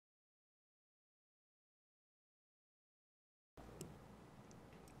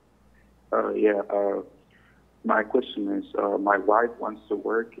Yeah. My question is, my wife wants to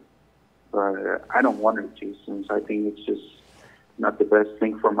work, but I don't want her to, since I think it's just not the best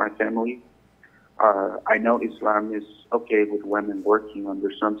thing for my family. I know Islam is okay with women working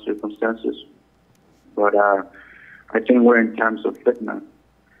under some circumstances, but I think we're in times of fitna.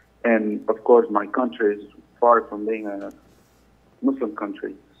 And of course, my country is far from being a Muslim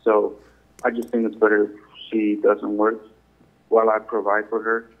country. So I just think it's better if she doesn't work while I provide for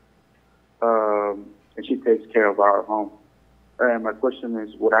her. And she takes care of our home. And my question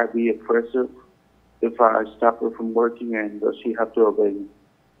is, would I be oppressive if I stop her from working, and does she have to obey me?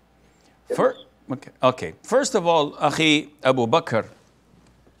 Yes. Okay. First of all, Akhi Abu Bakr,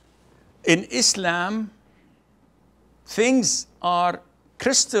 in Islam, things are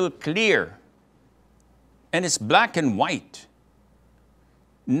crystal clear and it's black and white.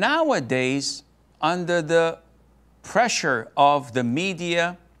 Nowadays, under the pressure of the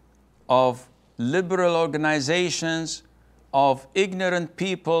media, of liberal organizations, of ignorant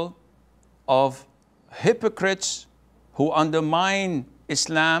people, of hypocrites who undermine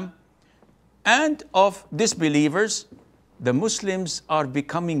Islam, and of disbelievers, the Muslims are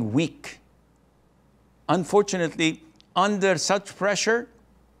becoming weak. Unfortunately, under such pressure,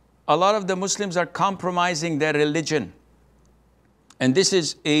 a lot of the Muslims are compromising their religion. And this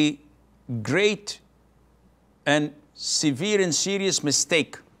is a great and severe and serious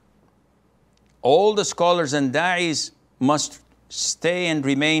mistake. All the scholars and da'is must stay and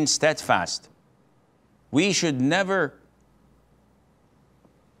remain steadfast. We should never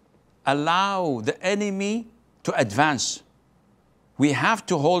allow the enemy to advance. We have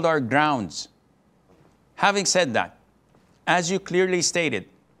to hold our grounds. Having said that, as you clearly stated,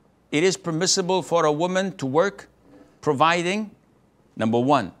 it is permissible for a woman to work, providing, number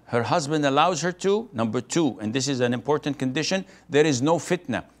one, her husband allows her to. Number two, and this is an important condition, there is no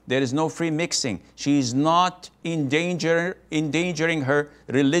fitna. There is no free mixing. She is not endangering her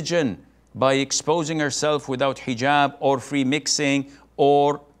religion by exposing herself without hijab or free mixing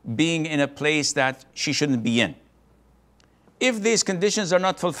or being in a place that she shouldn't be in. If these conditions are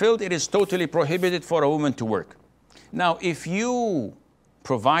not fulfilled, it is totally prohibited for a woman to work. Now, if you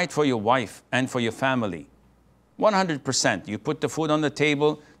provide for your wife and for your family, 100%, you put the food on the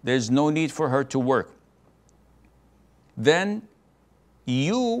table, there's no need for her to work, then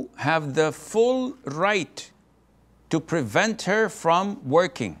you have the full right to prevent her from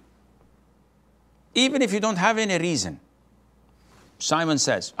working, even if you don't have any reason. Simon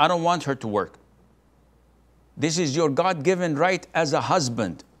says, I don't want her to work. This is your God-given right as a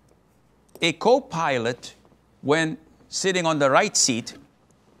husband. A co-pilot, when sitting on the right seat,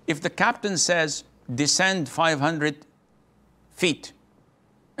 if the captain says, descend 500 feet,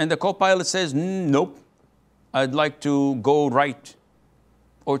 and the co-pilot says, nope, I'd like to go right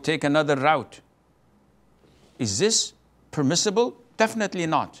or take another route, is this permissible? Definitely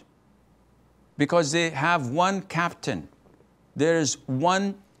not. Because they have one captain. There's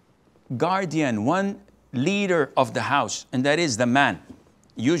one guardian, one leader of the house, and that is the man.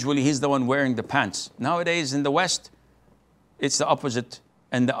 Usually he's the one wearing the pants. Nowadays in the West, it's the opposite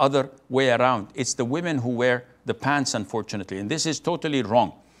and the other way around. It's the women who wear the pants, unfortunately, and this is totally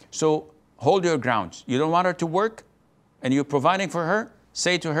wrong. So hold your grounds. You don't want her to work and you're providing for her,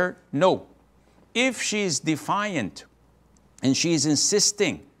 say to her, no. If she's defiant and she's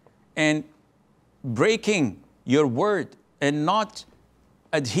insisting and breaking your word and not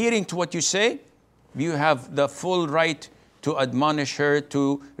adhering to what you say, you have the full right to admonish her,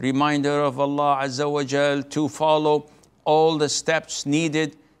 to remind her of Allah Azza wa Jal, to follow all the steps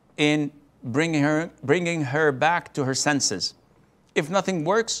needed in bringing her back to her senses. If nothing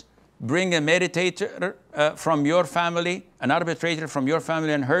works, bring a meditator from your family, an arbitrator from your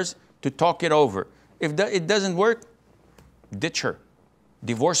family and hers, to talk it over. If it doesn't work, ditch her,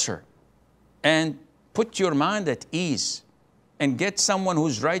 divorce her, and put your mind at ease and get someone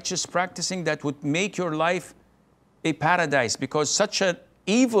who's righteous, practicing, that would make your life a paradise, because such an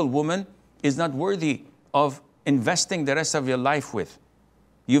evil woman is not worthy of investing the rest of your life with.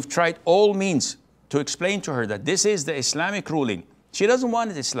 You've tried all means to explain to her that this is the Islamic ruling. She doesn't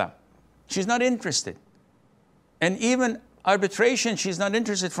want Islam. She's not interested. And even arbitration, she's not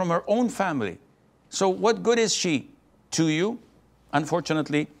interested from her own family. So what good is she to you?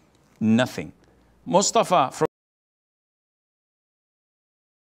 Unfortunately, nothing. Mustafa from